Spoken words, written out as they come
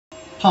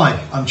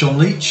Hi, I'm John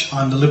Leech.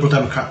 I'm the Liberal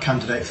Democrat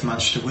candidate for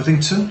Manchester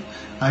Withington.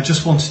 I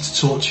just wanted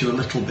to talk to you a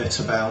little bit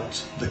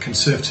about the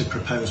Conservative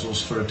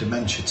proposals for a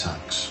dementia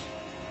tax.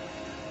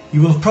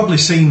 You will have probably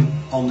seen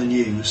on the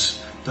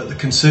news that the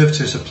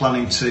Conservatives are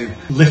planning to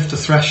lift the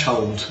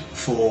threshold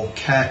for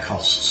care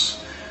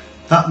costs.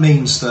 That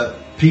means that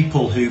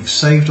people who've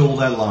saved all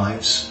their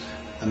lives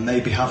and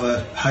maybe have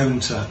a home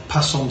to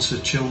pass on to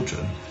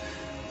children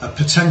are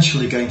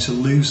potentially going to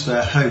lose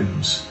their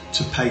homes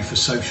to pay for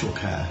social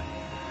care.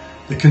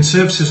 The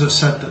Conservatives have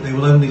said that they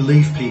will only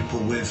leave people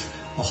with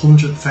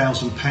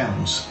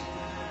 £100,000.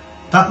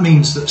 That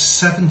means that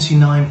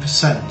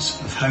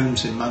 79% of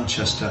homes in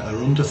Manchester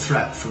are under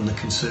threat from the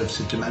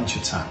Conservative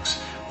dementia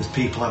tax, with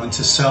people having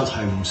to sell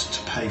homes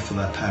to pay for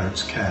their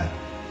parents' care.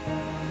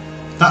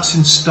 That's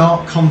in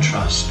stark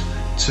contrast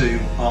to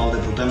our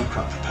Liberal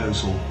Democrat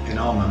proposal in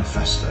our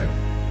manifesto.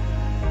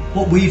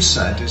 What we've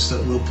said is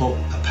that we'll put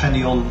a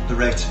penny on the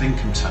rate of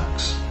income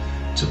tax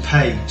to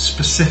pay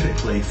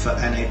specifically for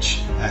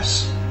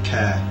NHS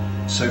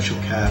care, social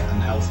care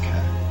and health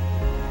care.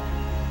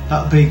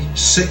 That would be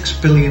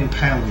 £6 billion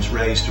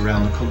raised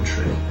around the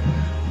country,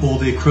 or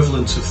the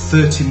equivalent of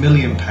 £30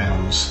 million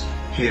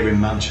here in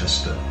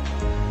Manchester.